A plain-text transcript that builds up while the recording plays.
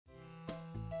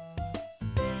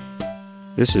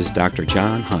This is Dr.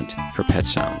 John Hunt for Pet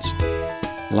Sounds.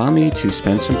 Allow me to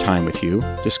spend some time with you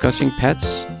discussing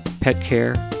pets, pet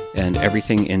care, and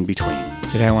everything in between.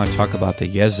 Today I want to talk about the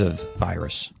Yezhov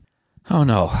virus. Oh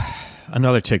no,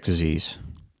 another tick disease.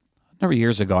 A number of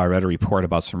years ago I read a report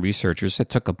about some researchers that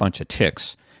took a bunch of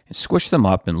ticks and squished them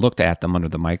up and looked at them under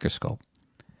the microscope.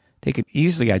 They could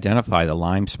easily identify the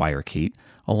Lyme spirochete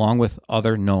along with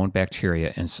other known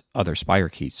bacteria and other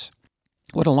spirochetes.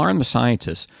 What alarmed the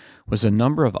scientists was the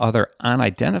number of other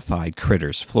unidentified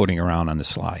critters floating around on the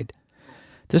slide.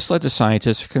 This led the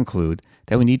scientists to conclude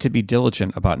that we need to be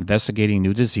diligent about investigating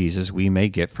new diseases we may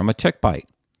get from a tick bite.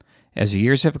 As the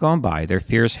years have gone by, their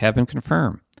fears have been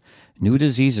confirmed. New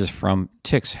diseases from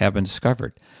ticks have been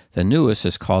discovered. The newest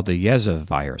is called the Yezhov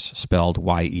virus, spelled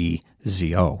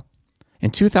Y-E-Z-O. In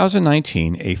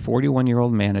 2019, a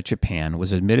 41-year-old man in Japan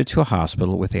was admitted to a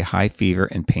hospital with a high fever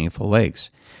and painful legs.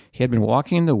 He had been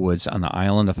walking in the woods on the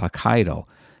island of Hokkaido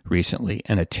recently,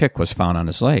 and a tick was found on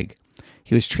his leg.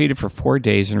 He was treated for 4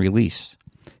 days and released.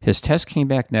 His test came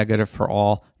back negative for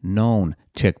all known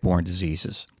tick-borne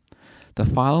diseases. The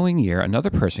following year, another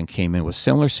person came in with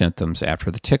similar symptoms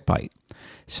after the tick bite.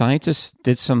 Scientists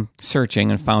did some searching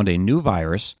and found a new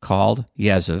virus called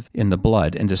Yezhov in the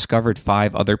blood and discovered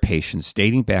 5 other patients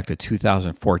dating back to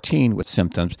 2014 with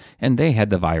symptoms, and they had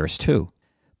the virus too.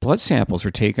 Blood samples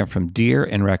were taken from deer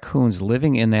and raccoons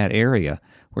living in that area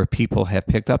where people have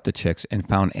picked up the ticks and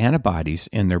found antibodies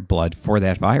in their blood for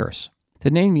that virus.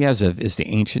 The name Yezhov is the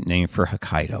ancient name for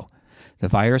Hokkaido. The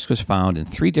virus was found in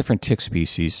 3 different tick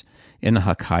species in the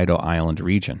Hokkaido Island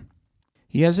region.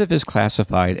 Yezhov is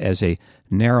classified as a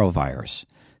norovirus.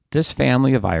 This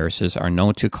family of viruses are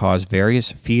known to cause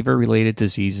various fever-related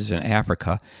diseases in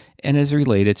Africa and is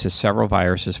related to several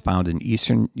viruses found in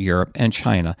Eastern Europe and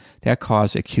China that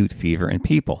cause acute fever in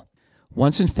people.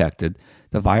 Once infected,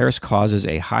 the virus causes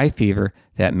a high fever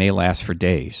that may last for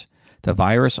days. The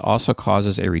virus also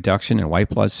causes a reduction in white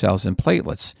blood cells and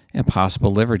platelets and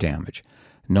possible liver damage.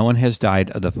 No one has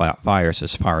died of the virus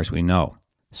as far as we know.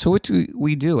 So what do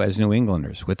we do as New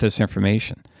Englanders with this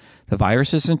information? The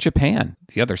virus is in Japan,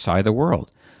 the other side of the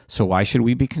world. So why should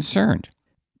we be concerned?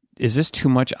 Is this too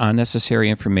much unnecessary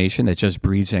information that just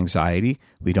breeds anxiety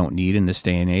we don't need in this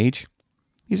day and age?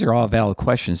 These are all valid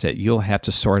questions that you'll have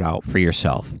to sort out for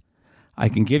yourself. I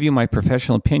can give you my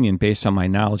professional opinion based on my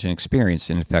knowledge and experience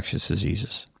in infectious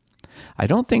diseases. I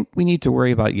don't think we need to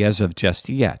worry about Yezhov just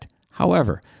yet.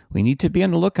 However, we need to be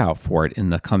on the lookout for it in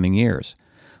the coming years.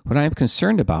 What I am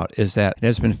concerned about is that it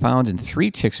has been found in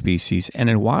 3 tick species and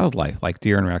in wildlife like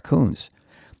deer and raccoons.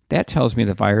 That tells me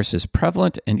the virus is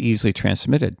prevalent and easily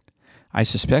transmitted. I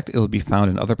suspect it will be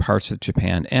found in other parts of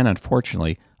Japan and,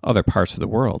 unfortunately, other parts of the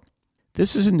world.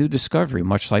 This is a new discovery,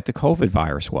 much like the COVID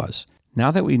virus was. Now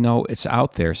that we know it's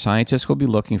out there, scientists will be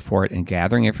looking for it and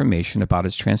gathering information about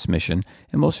its transmission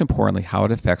and, most importantly, how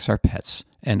it affects our pets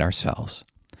and ourselves.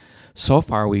 So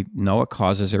far, we know it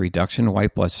causes a reduction in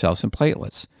white blood cells and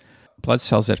platelets, blood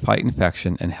cells that fight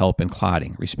infection and help in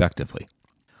clotting, respectively.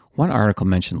 One article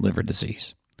mentioned liver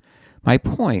disease. My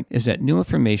point is that new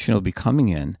information will be coming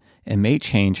in and may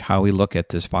change how we look at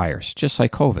this virus, just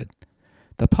like COVID.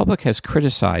 The public has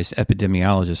criticized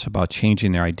epidemiologists about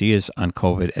changing their ideas on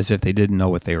COVID as if they didn't know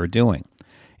what they were doing.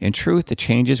 In truth, the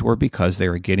changes were because they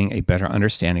were getting a better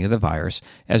understanding of the virus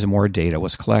as more data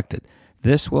was collected.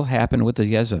 This will happen with the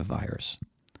Yezhov virus.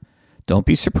 Don't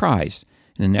be surprised.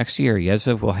 In the next year,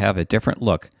 Yezhov will have a different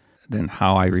look than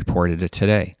how I reported it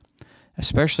today,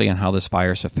 especially on how this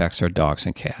virus affects our dogs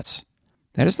and cats.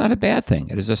 That is not a bad thing.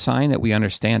 It is a sign that we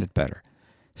understand it better.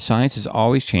 Science is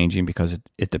always changing because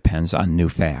it depends on new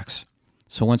facts.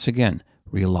 So once again,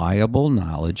 reliable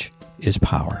knowledge is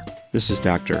power. This is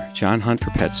Dr. John Hunt for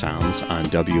Pet Sounds on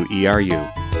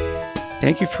WERU.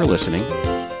 Thank you for listening.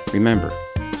 Remember,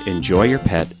 enjoy your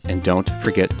pet and don't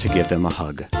forget to give them a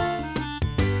hug.